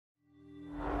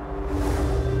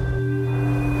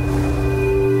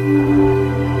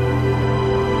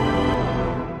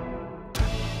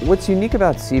What's unique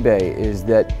about CBEY is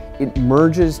that it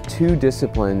merges two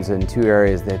disciplines and two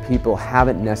areas that people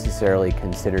haven't necessarily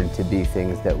considered to be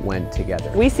things that went together.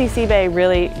 We see CBEY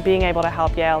really being able to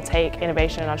help Yale take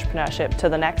innovation and entrepreneurship to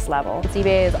the next level.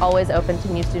 CBEY is always open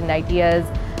to new student ideas.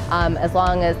 As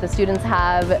long as the students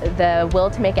have the will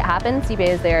to make it happen, CBEY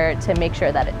is there to make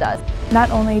sure that it does. Not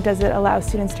only does it allow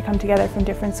students to come together from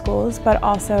different schools, but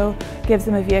also gives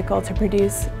them a vehicle to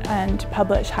produce and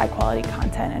publish high-quality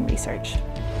content and research.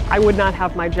 I would not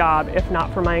have my job if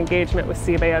not for my engagement with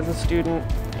CBEY as a student,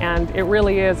 and it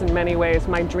really is in many ways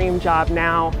my dream job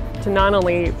now to not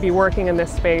only be working in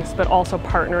this space but also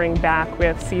partnering back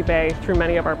with CBEY through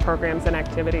many of our programs and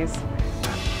activities.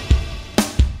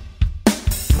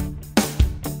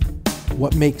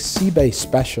 What makes CBEY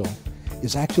special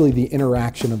is actually the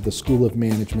interaction of the School of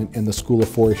Management and the School of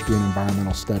Forestry and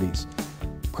Environmental Studies.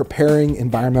 Preparing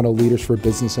environmental leaders for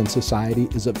business and society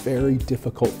is a very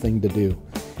difficult thing to do.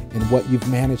 And what you've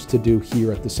managed to do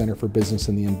here at the Center for Business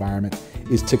and the Environment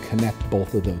is to connect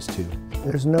both of those two.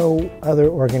 There's no other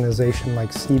organization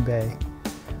like CBEY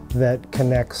that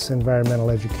connects environmental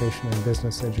education and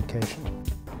business education.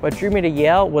 What drew me to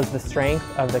Yale was the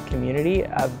strength of the community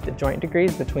of the joint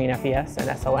degrees between FES and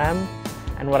SLM.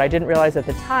 And what I didn't realize at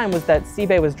the time was that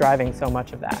CBEY was driving so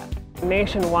much of that.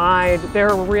 Nationwide,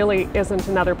 there really isn't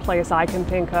another place I can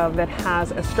think of that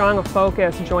has as strong a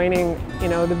focus joining,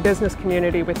 the business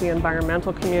community with the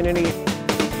environmental community.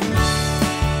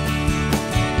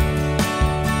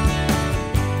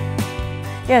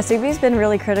 Yeah, CBEY's been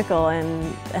really critical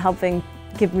in helping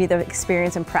give me the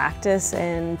experience and practice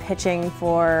in pitching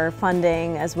for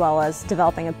funding, as well as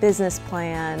developing a business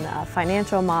plan, a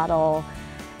financial model,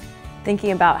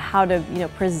 thinking about how to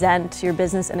present your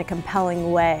business in a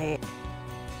compelling way.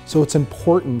 So it's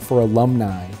important for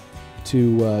alumni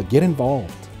to get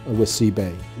involved with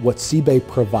CBEY. What CBEY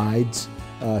provides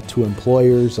to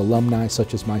employers, alumni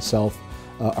such as myself,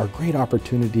 are great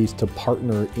opportunities to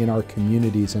partner in our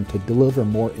communities and to deliver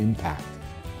more impact.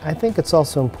 I think it's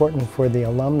also important for the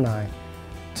alumni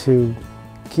to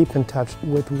keep in touch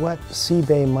with what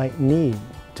CBEY might need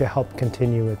to help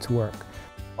continue its work.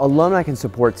 Alumni can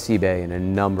support CBEY in a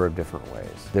number of different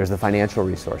ways. There's the financial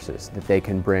resources that they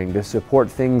can bring to support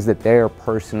things that they are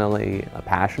personally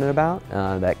passionate about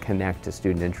that connect to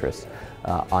student interests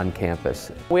on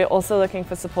campus. We're also looking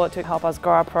for support to help us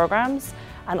grow our programs,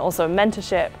 and also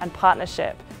mentorship and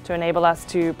partnership to enable us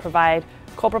to provide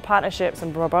corporate partnerships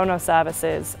and pro bono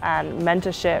services and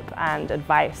mentorship and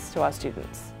advice to our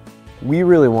students. We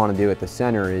really want to do at the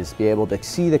center is be able to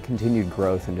see the continued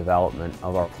growth and development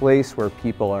of our place where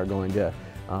people are going to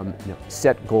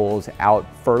set goals out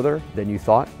further than you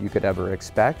thought you could ever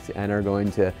expect, and are going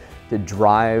to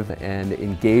drive and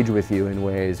engage with you in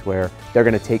ways where they're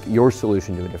going to take your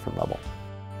solution to a different level.